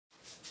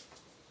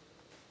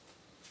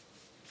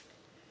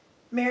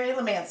Mary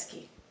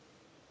Lemansky.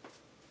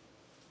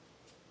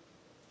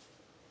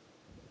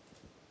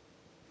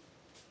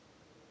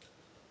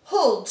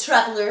 Hold,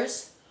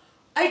 travelers!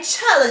 I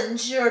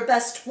challenge your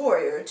best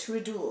warrior to a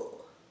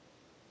duel.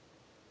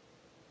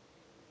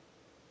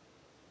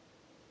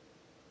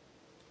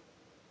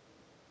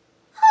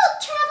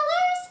 Hold,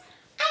 travelers!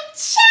 I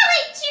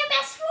challenge your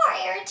best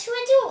warrior to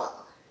a duel.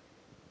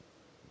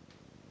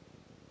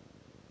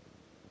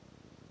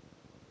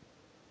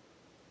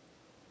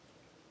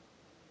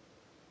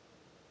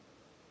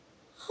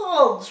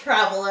 Hold,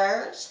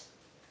 travelers!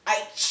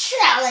 I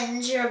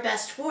challenge your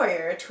best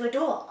warrior to a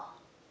duel.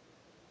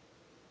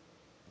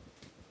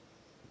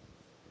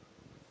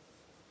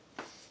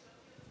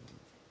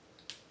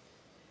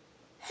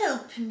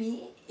 Help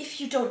me. If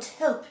you don't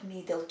help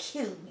me, they'll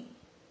kill me.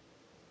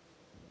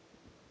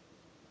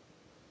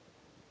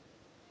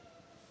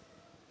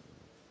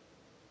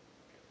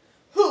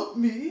 Help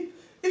me.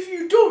 If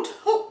you don't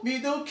help me,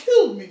 they'll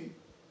kill me.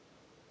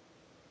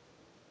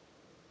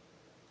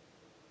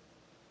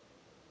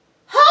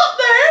 Help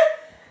me!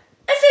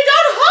 If you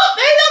don't help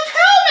me, they'll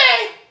kill me!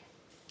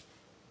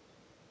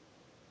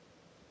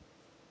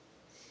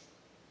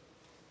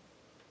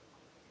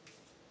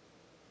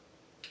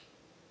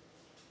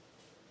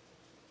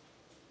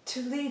 To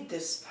lead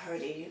this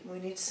party, we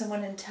need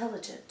someone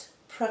intelligent,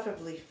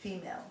 preferably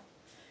female,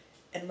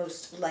 and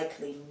most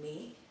likely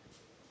me.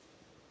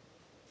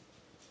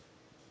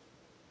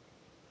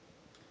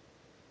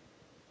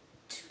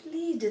 To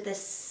lead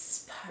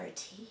this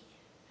party,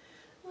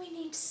 we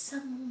need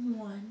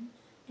someone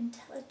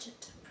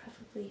intelligent,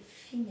 preferably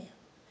female,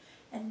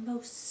 and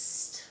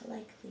most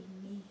likely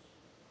me.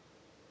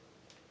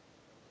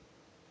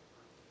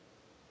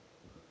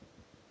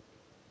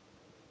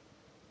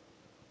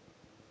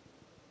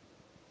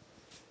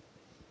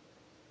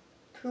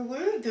 To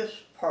lead this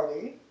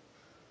party,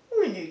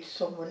 we need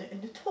someone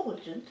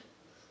intelligent,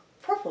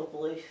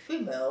 preferably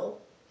female,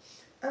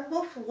 and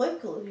most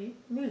likely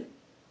me.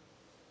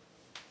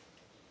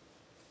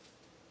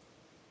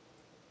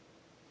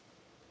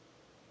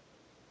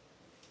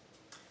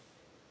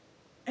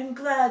 I'm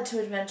glad to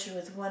adventure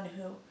with one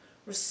who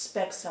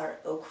respects our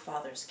Oak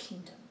Father's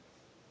kingdom.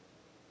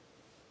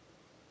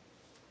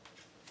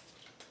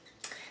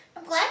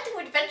 I'm glad to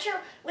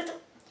adventure with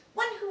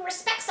one who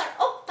respects our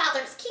Oak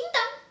Father's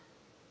kingdom.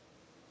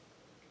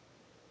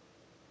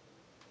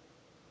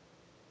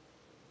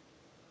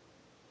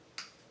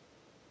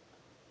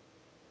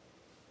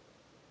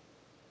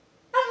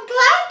 I'm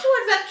glad to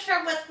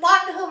adventure with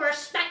one who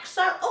respects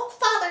our Oak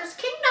Father's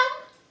kingdom.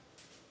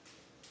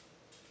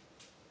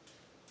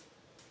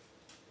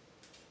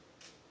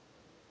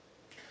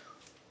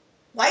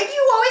 Why do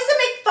you always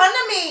make fun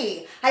of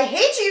me? I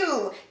hate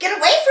you! Get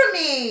away from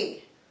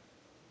me!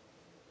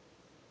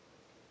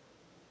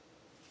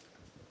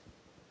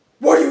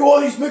 Why do you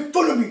always make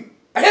fun of me?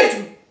 I hate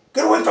you!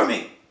 Get away from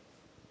me!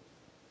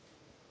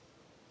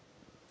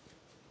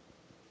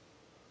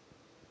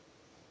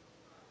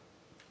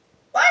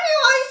 Why do you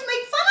always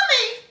make fun of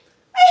me?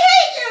 I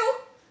hate you!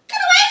 Get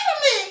away from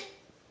me!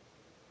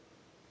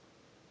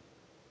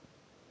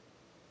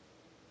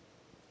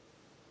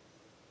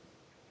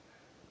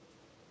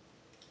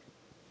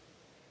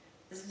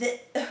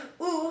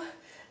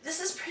 This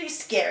is pretty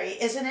scary,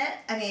 isn't it?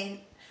 I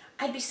mean,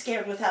 I'd be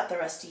scared without the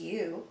rest of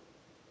you.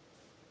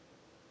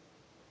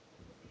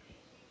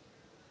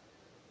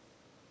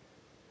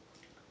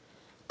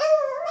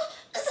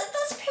 Isn't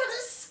this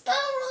pretty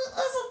scary,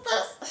 isn't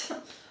this?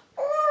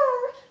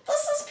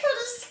 This is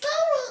pretty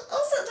scary,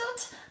 isn't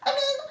it? I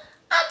mean,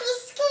 I'd be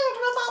scared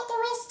without the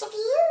rest of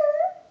you.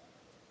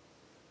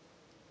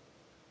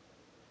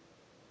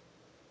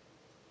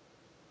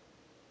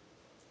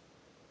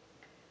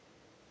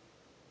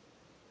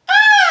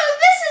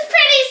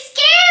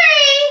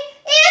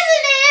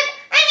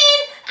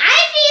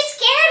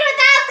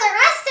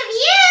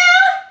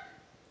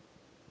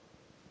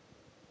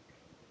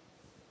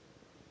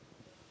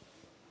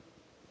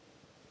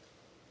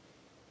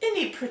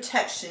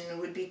 Protection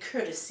would be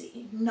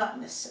courtesy, not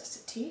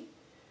necessity.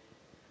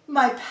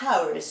 My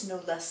power is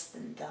no less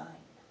than thine.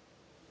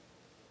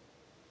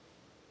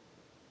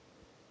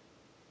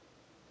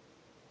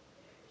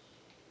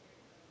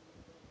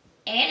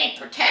 Any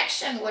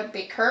protection would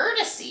be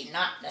courtesy,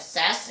 not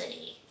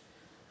necessity.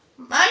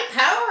 My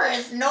power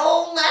is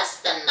no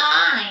less than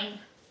thine.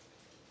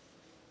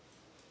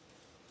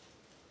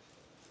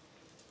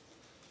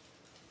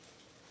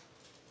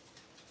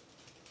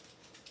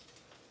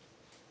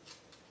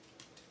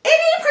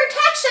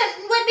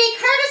 Would be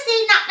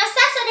courtesy, not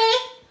necessity.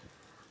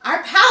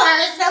 Our power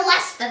is no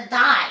less than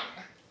thine.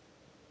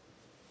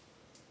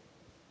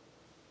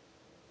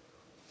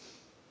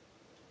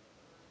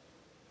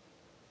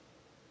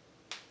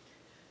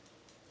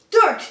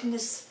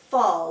 Darkness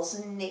falls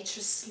and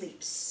nature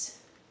sleeps.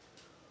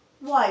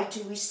 Why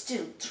do we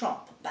still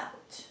tromp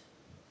about?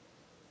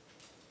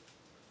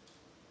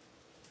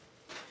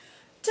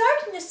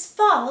 Darkness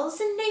falls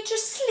and nature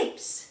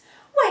sleeps.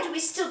 Why do we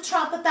still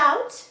tromp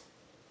about?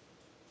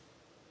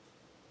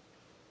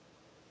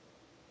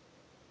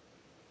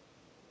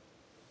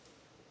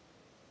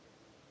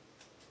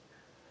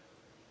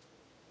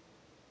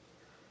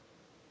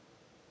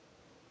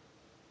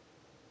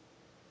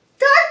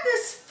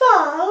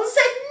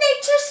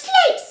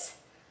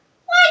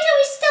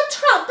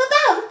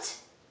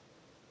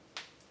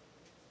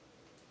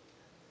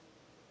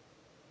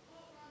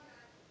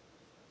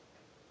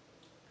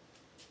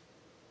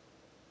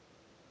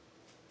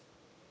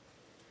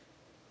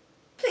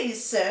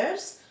 Please,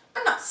 sirs,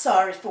 I'm not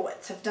sorry for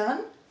what I've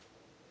done.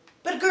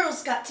 But a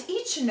girl's got to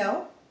eat, you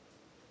know.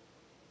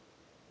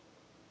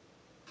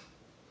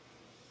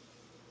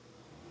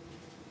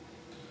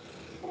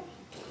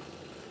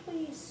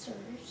 Please,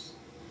 sirs,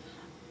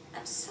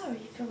 I'm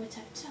sorry for what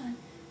I've done.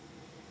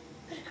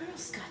 But a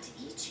girl's got to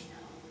eat, you know.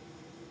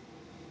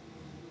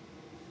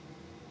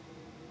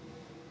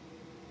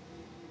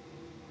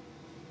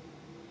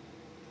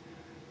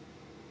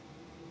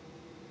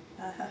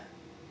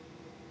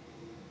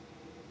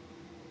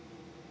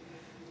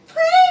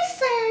 Please,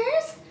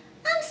 sirs,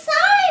 I'm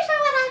sorry for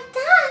what I've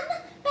done,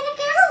 but a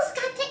girl's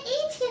got to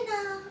eat, you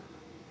know.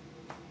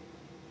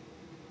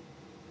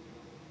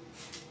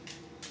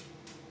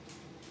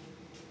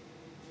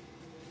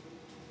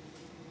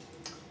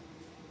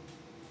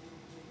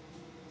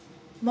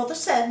 Mother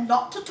said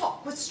not to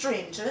talk with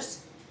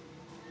strangers.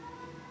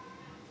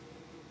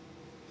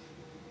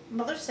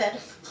 Mother said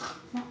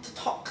not to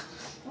talk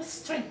with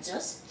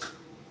strangers.